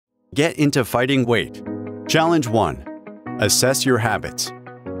Get into fighting weight. Challenge 1. Assess your habits.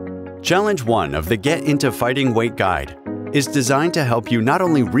 Challenge 1 of the Get into Fighting Weight Guide is designed to help you not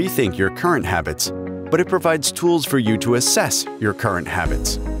only rethink your current habits, but it provides tools for you to assess your current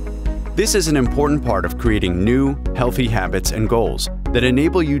habits. This is an important part of creating new, healthy habits and goals that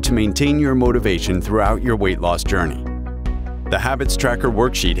enable you to maintain your motivation throughout your weight loss journey. The Habits Tracker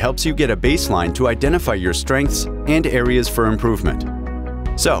worksheet helps you get a baseline to identify your strengths and areas for improvement.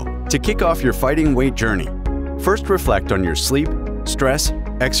 So, to kick off your fighting weight journey, first reflect on your sleep, stress,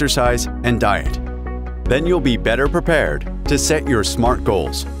 exercise, and diet. Then you'll be better prepared to set your SMART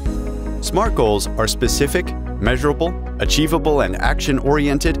goals. SMART goals are specific, measurable, achievable and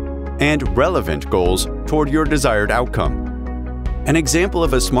action-oriented, and relevant goals toward your desired outcome. An example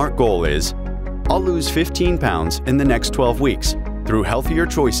of a SMART goal is, I'll lose 15 pounds in the next 12 weeks through healthier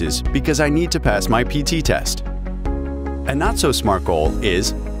choices because I need to pass my PT test. A not-so-SMART goal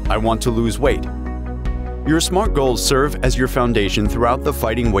is, I want to lose weight. Your SMART goals serve as your foundation throughout the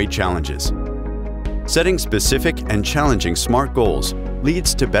fighting weight challenges. Setting specific and challenging SMART goals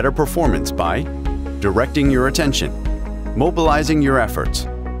leads to better performance by directing your attention, mobilizing your efforts,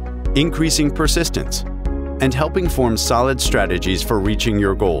 increasing persistence, and helping form solid strategies for reaching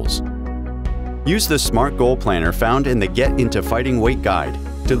your goals. Use the SMART Goal Planner found in the Get into Fighting Weight Guide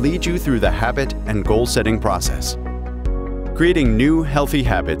to lead you through the habit and goal-setting process. Creating new, healthy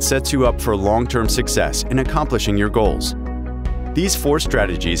habits sets you up for long-term success in accomplishing your goals. These 4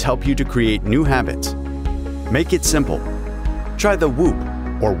 strategies help you to create new habits. Make it simple. Try the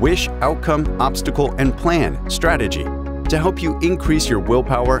WOOP, or Wish, Outcome, Obstacle, and Plan strategy to help you increase your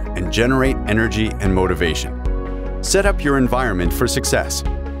willpower and generate energy and motivation. Set up your environment for success.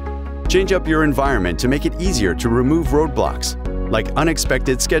 Change up your environment to make it easier to remove roadblocks, like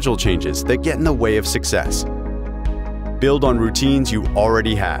unexpected schedule changes that get in the way of success. Build on routines you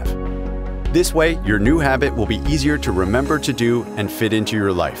already have. This way, your new habit will be easier to remember to do and fit into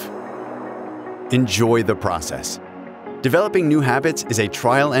your life. Enjoy the process. Developing new habits is a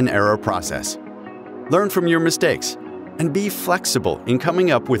trial and error process. Learn from your mistakes and be flexible in coming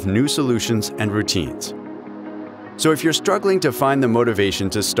up with new solutions and routines. So if you're struggling to find the motivation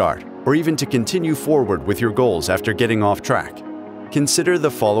to start or even to continue forward with your goals after getting off track, consider the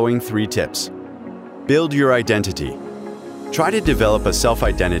following 3 tips. Build your identity. Try to develop a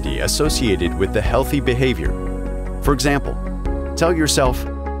self-identity associated with the healthy behavior. For example, tell yourself,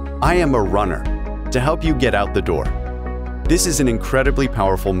 I am a runner, to help you get out the door. This is an incredibly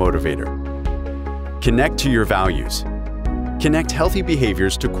powerful motivator. Connect to your values. Connect healthy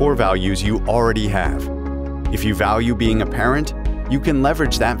behaviors to core values you already have. If you value being a parent, you can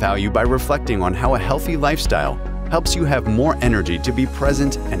leverage that value by reflecting on how a healthy lifestyle helps you have more energy to be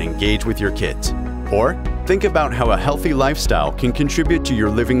present and engage with your kids. Or think about how a healthy lifestyle can contribute to your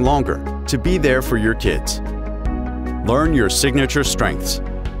living longer, to be there for your kids. Learn your signature strengths.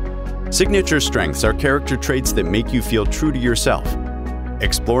 Signature strengths are character traits that make you feel true to yourself.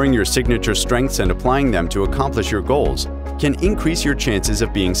 Exploring your signature strengths and applying them to accomplish your goals can increase your chances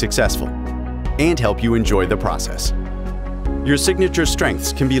of being successful and help you enjoy the process. Your signature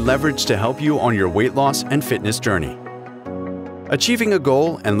strengths can be leveraged to help you on your weight loss and fitness journey. Achieving a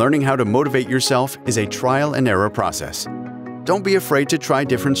goal and learning how to motivate yourself is a trial and error process. Don't be afraid to try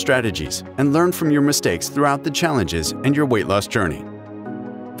different strategies and learn from your mistakes throughout the challenges and your weight loss journey.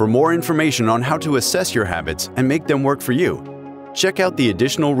 For more information on how to assess your habits and make them work for you, check out the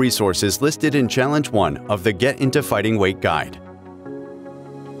additional resources listed in Challenge 1 of the Get into Fighting Weight Guide.